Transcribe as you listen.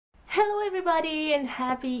Hello everybody and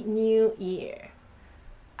Happy New Year!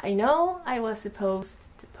 I know I was supposed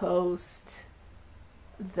to post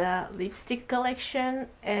the lipstick collection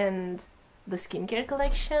and the skincare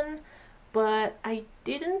collection, but I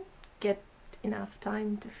didn't get enough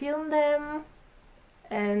time to film them.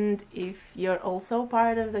 And if you're also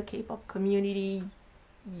part of the K-pop community,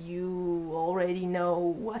 you already know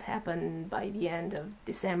what happened by the end of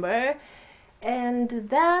December, and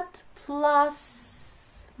that plus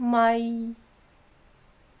my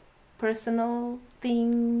personal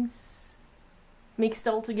things mixed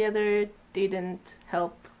all together didn't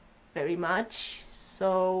help very much,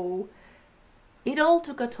 so it all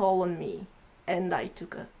took a toll on me and I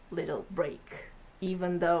took a little break,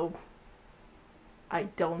 even though I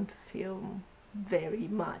don't film very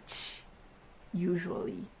much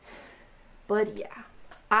usually. But yeah,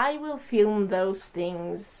 I will film those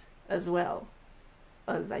things as well.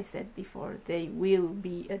 As I said before, they will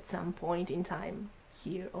be at some point in time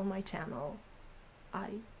here on my channel. I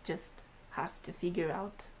just have to figure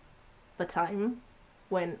out the time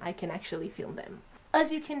when I can actually film them.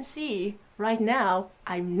 As you can see, right now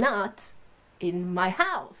I'm not in my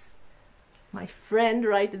house. My friend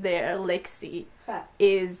right there, Lexi,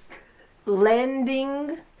 is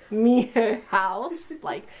lending me her house,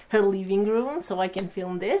 like her living room, so I can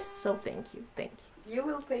film this. So thank you, thank you. You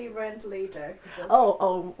will pay rent later. Okay.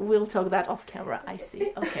 Oh, we'll talk that off camera, I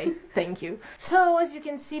see. Okay, thank you. So, as you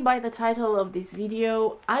can see by the title of this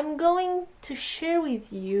video, I'm going to share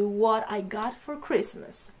with you what I got for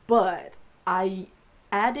Christmas. But I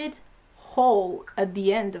added haul at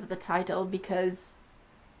the end of the title because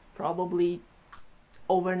probably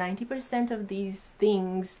over 90% of these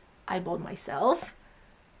things I bought myself.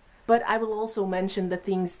 But I will also mention the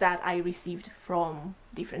things that I received from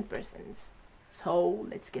different persons. So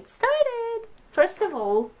let's get started! First of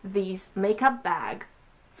all, this makeup bag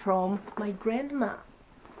from my grandma.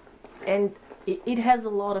 And it has a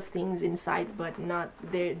lot of things inside, but not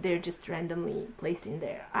they're just randomly placed in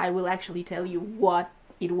there. I will actually tell you what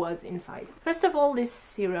it was inside. First of all, this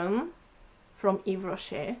serum from Yves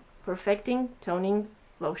Rocher, Perfecting Toning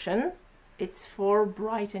Lotion. It's for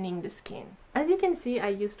brightening the skin. As you can see, I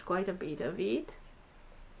used quite a bit of it.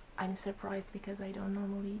 I'm surprised because I don't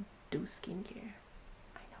normally do skincare.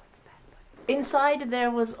 I know it's bad, but... Inside there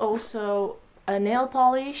was also a nail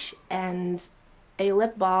polish and a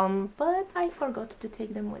lip balm, but I forgot to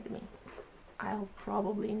take them with me. I'll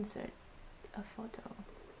probably insert a photo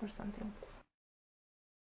or something.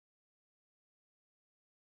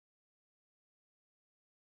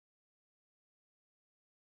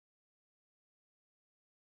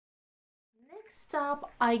 Next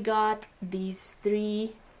up, I got these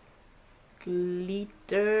three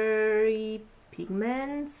glittery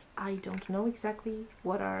pigments. I don't know exactly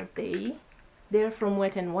what are they. They're from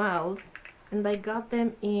Wet n Wild and I got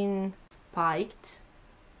them in spiked.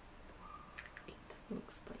 It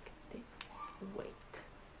looks like this. Wait.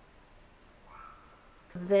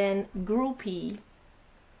 Then groupie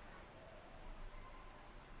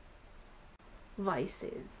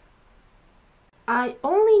vices. I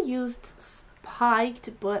only used spiked,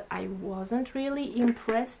 but I wasn't really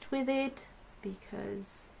impressed with it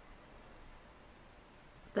because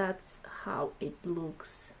that's how it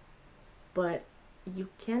looks, but you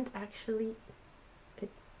can't actually,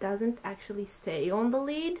 it doesn't actually stay on the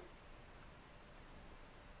lid.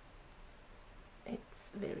 It's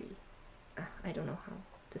very, I don't know how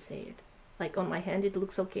to say it. Like on my hand it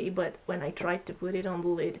looks okay, but when I tried to put it on the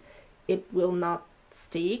lid, it will not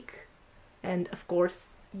stick. And of course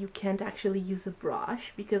you can't actually use a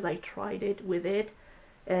brush because I tried it with it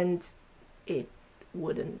and it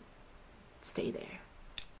wouldn't stay there.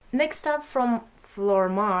 Next up, from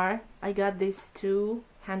Flormar, I got these two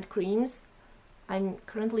hand creams. I'm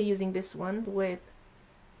currently using this one with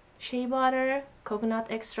shea butter, coconut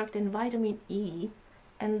extract and vitamin E,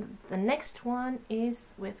 and the next one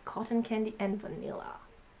is with cotton candy and vanilla,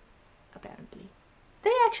 apparently.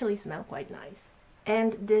 They actually smell quite nice.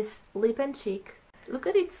 And this lip and cheek, look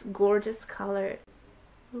at its gorgeous color.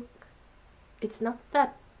 Look, it's not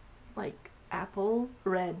that like apple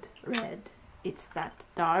red, it's that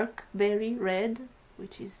dark berry red,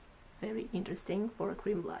 which is very interesting for a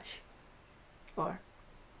cream blush or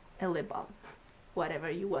a lip balm, whatever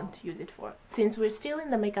you want to use it for. Since we're still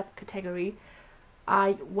in the makeup category,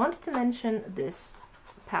 I want to mention this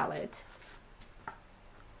palette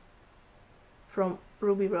from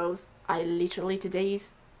Ruby Rose. I literally, today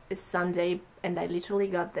is Sunday and I literally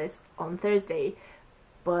got this on Thursday,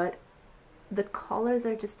 but the colors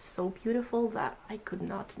are just so beautiful that I could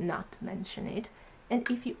not mention it. And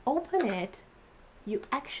if you open it, you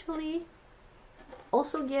actually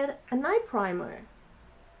also get an eye primer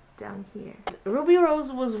down here. Ruby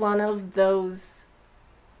Rose was one of those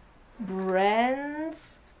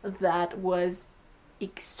brands that was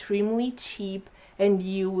extremely cheap, and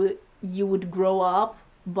you would grow up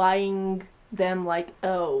buying them like,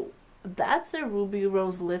 oh, that's a Ruby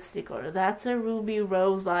Rose lipstick, or that's a Ruby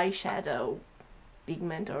Rose eyeshadow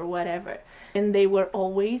pigment, or whatever. And they were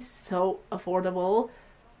always so affordable,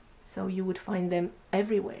 so you would find them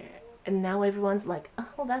everywhere. And now everyone's like,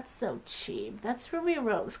 oh, that's so cheap, that's Ruby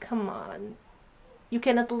Rose, come on. You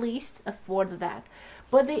can at least afford that.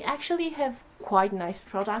 But they actually have quite nice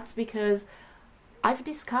products, because I've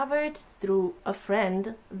discovered through a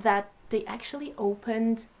friend that they actually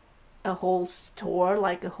opened a whole store,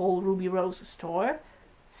 like a whole Ruby Rose store.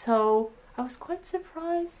 So I was quite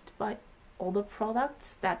surprised by all the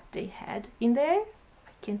products that they had in there.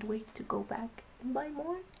 I can't wait to go back and buy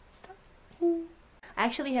more stuff. I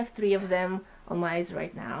actually have 3 of them on my eyes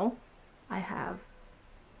right now. I have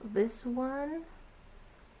this one,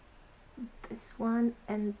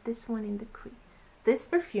 and this one in the crease. This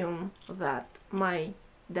perfume that my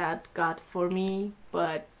dad got for me,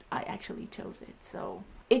 but I actually chose it. So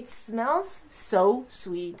it smells so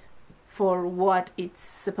sweet for what it's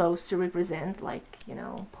supposed to represent, like, you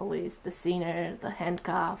know, police, the sinner, the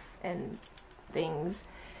handcuff and things.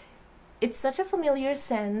 It's such a familiar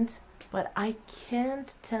scent, but I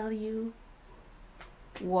can't tell you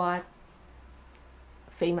what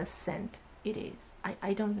famous scent it is.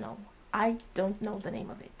 I don't know. I don't know the name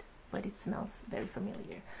of it, but it smells very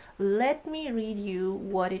familiar. Let me read you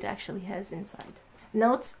what it actually has inside.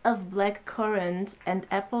 Notes of black currant and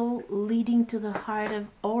apple leading to the heart of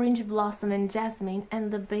orange blossom and jasmine,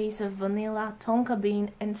 and the base of vanilla, tonka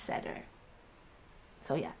bean and cedar.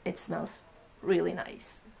 So yeah, it smells really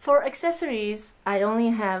nice. For accessories, I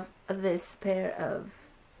only have this pair of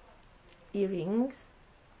earrings.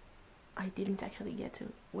 I didn't actually get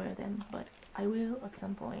to wear them, but I will at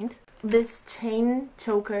some point. This chain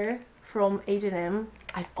choker from H&M.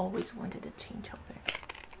 I've always wanted a chain choker.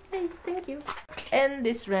 Hey, thank you. And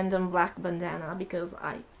this random black bandana, because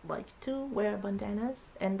I like to wear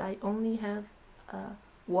bandanas, and I only have a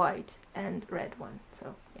white and red one,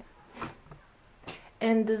 so yeah.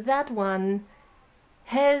 And that one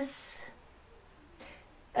has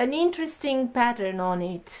an interesting pattern on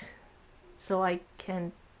it, so I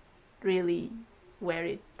can't really wear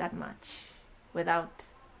it that much without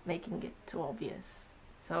making it too obvious.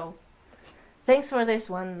 So thanks for this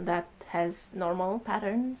one that has normal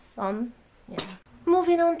patterns on. Yeah.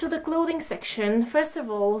 Moving on to the clothing section. First of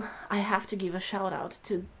all, I have to give a shout out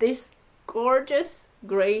to this gorgeous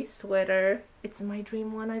gray sweater. It's my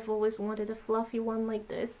dream one. I've always wanted a fluffy one like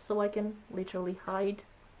this, so I can literally hide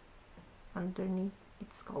underneath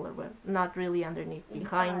its collar. Well, not really underneath,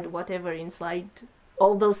 behind, whatever, inside.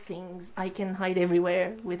 All those things. I can hide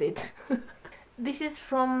everywhere with it. This is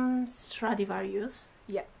from Stradivarius.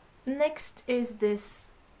 Yeah. Next is this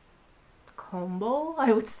combo,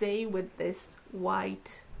 I would say, with this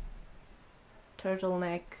white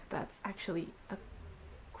turtleneck that's actually a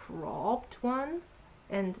cropped one,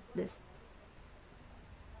 and this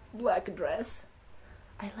black dress.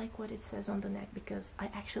 I like what it says on the neck, because I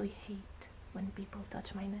actually hate when people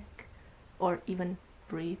touch my neck or even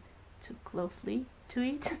breathe too closely to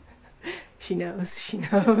it. She knows, she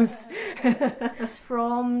knows.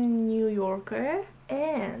 From New Yorker.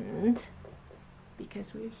 And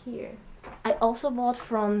because we're here, I also bought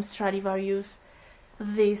from Stradivarius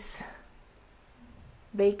this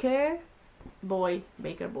baker boy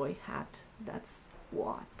hat. That's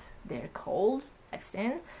what they're called, I've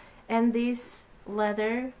seen. And this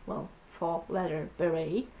leather, well, faux leather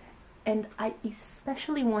beret. And I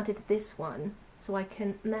especially wanted this one so I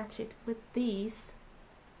can match it with these,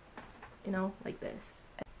 you know, like this.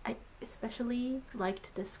 I especially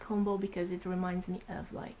liked this combo because it reminds me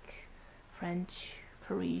of like French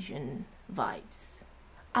Parisian vibes.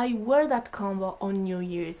 I wore that combo on New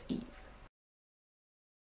Year's Eve.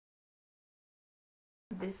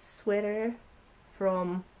 This sweater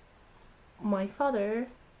from my father,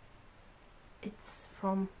 it's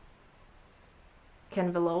from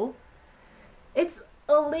Canvelo. It's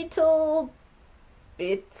a little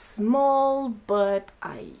bit small, but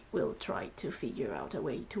I will try to figure out a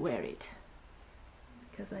way to wear it,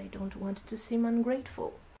 because I don't want to seem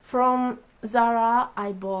ungrateful. From Zara,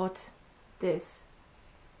 I bought this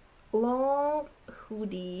long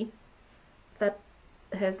hoodie that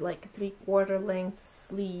has like 3/4 length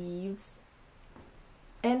sleeves,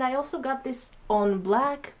 and I also got this on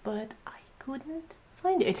black, but I couldn't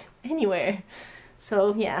find it anywhere.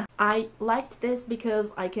 So yeah, I liked this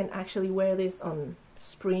because I can actually wear this on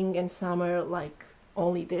spring and summer like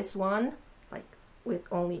only this one, like with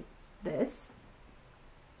only this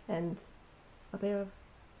and a pair of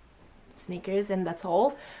sneakers, and that's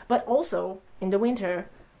all. But also in the winter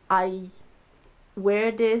I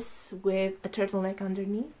wear this with a turtleneck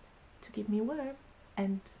underneath to keep me warm,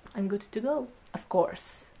 and I'm good to go, of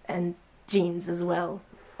course, and jeans as well,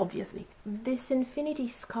 obviously. This infinity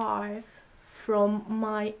scarf from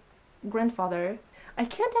my grandfather. I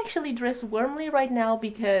can't actually dress warmly right now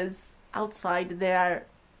because outside there are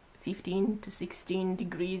 15 to 16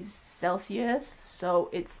 degrees Celsius, so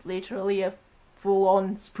it's literally a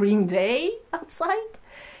full-on spring day outside.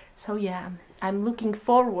 So yeah, I'm looking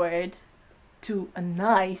forward to a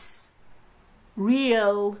nice,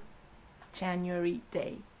 real January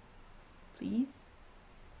day. Please?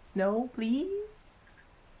 Snow, please?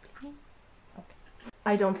 Please? Okay.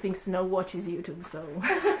 I don't think snow watches YouTube, so...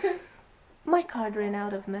 My card ran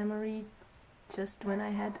out of memory just when I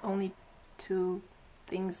had only 2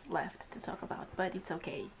 things left to talk about, but it's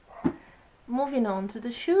okay. Moving on to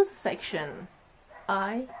the shoes section.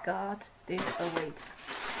 I got this, oh wait.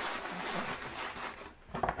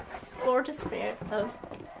 This gorgeous pair of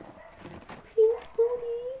pink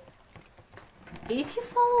booties. If you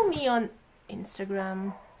follow me on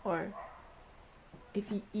Instagram, or if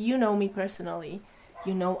you know me personally,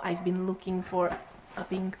 you know I've been looking for a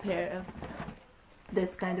pink pair of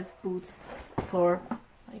this kind of boots for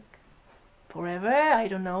like forever. I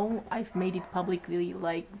don't know. I've made it publicly,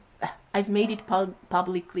 like I've made it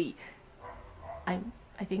publicly.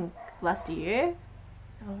 I think last year,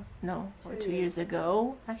 or 2 years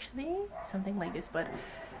ago, actually, something like this. But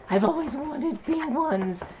I've always wanted pink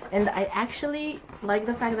ones, and I actually like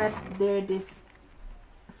the fact that they're this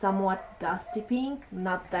somewhat dusty pink,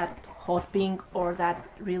 not that hot pink or that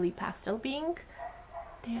really pastel pink.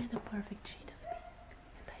 They're the perfect shade of pink,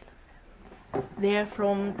 and I love them. They're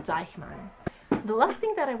from Deichmann. The last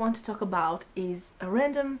thing that I want to talk about is a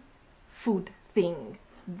random food thing.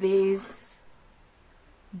 This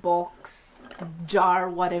box, jar,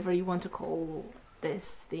 whatever you want to call this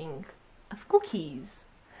thing, of cookies.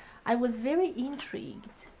 I was very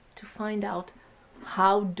intrigued to find out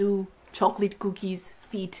how do chocolate cookies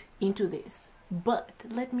fit into this. But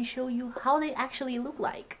let me show you how they actually look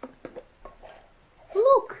like.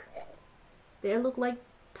 Look! They look like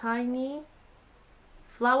tiny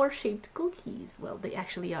flower-shaped cookies. Well, they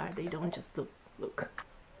actually are. They don't just look.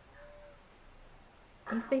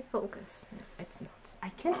 If they focus, no, it's not. I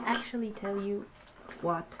can't actually tell you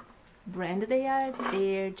what brand they are.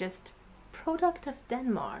 They're just product of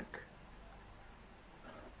Denmark.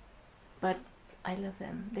 But I love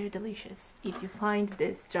them. They're delicious. If you find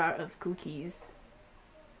this jar of cookies,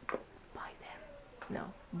 buy them.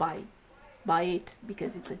 No, buy it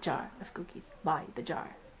because it's a jar of cookies. Buy the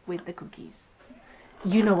jar with the cookies.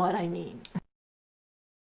 You know what I mean.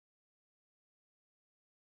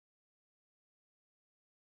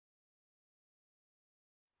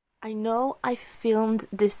 I know I filmed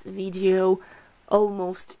this video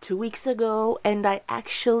almost 2 weeks ago, and I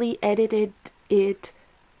actually edited it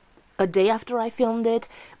a day after I filmed it,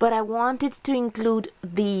 but I wanted to include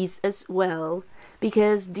these as well,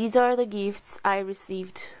 because these are the gifts I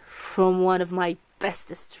received from one of my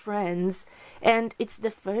bestest friends, and it's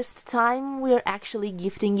the first time we're actually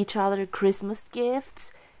gifting each other Christmas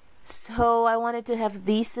gifts, so I wanted to have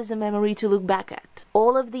these as a memory to look back at.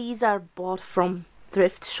 All of these are bought from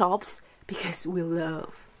thrift shops because we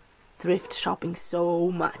love thrift shopping so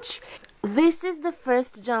much. This is the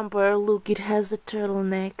first jumper. Look, it has a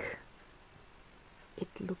turtleneck. It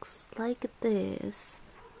looks like this.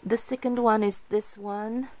 The second one is this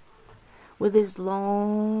one with his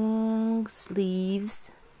long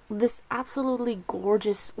sleeves. This absolutely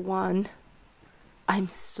gorgeous one. I'm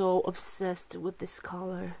so obsessed with this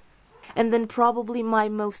color. And then probably my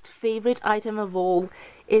most favorite item of all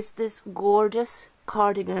is this gorgeous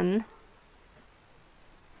cardigan.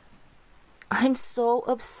 I'm so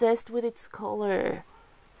obsessed with its color.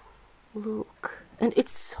 Look, and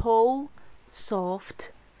it's so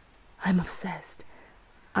soft. I'm obsessed.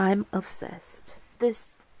 I'm obsessed.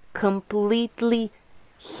 This completely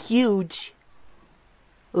huge,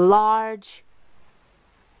 large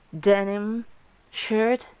denim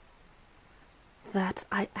shirt that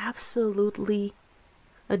I absolutely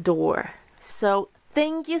adore. So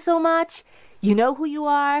thank you so much. You know who you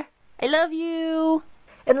are. I love you.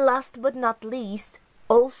 And last but not least,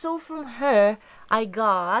 also from her, I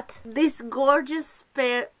got this gorgeous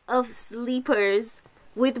pair of slippers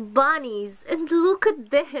with bunnies, and look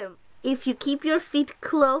at them. If you keep your feet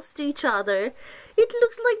close to each other, it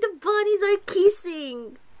looks like the bunnies are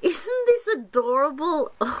kissing. Isn't this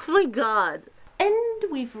adorable? Oh my god.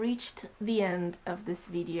 And we've reached the end of this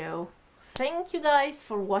video. Thank you guys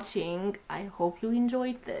for watching. I hope you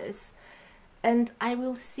enjoyed this. And I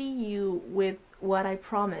will see you with what I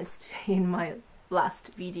promised in my last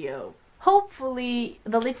video. Hopefully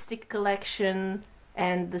the lipstick collection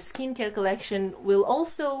and the skincare collection will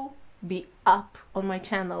also be up on my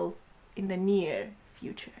channel in the near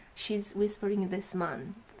future. She's whispering this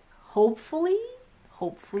month. Hopefully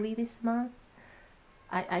this month.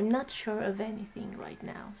 I'm not sure of anything right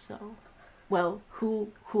now, so well,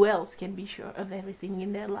 who else can be sure of everything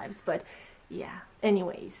in their lives? But yeah,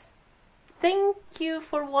 anyways, thank you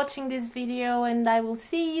for watching this video, and I will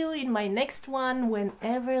see you in my next one,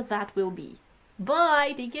 whenever that will be.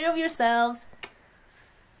 Bye, take care of yourselves.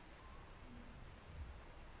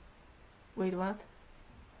 Wait, what?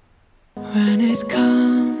 When it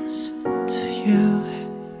comes to you,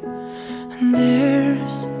 and there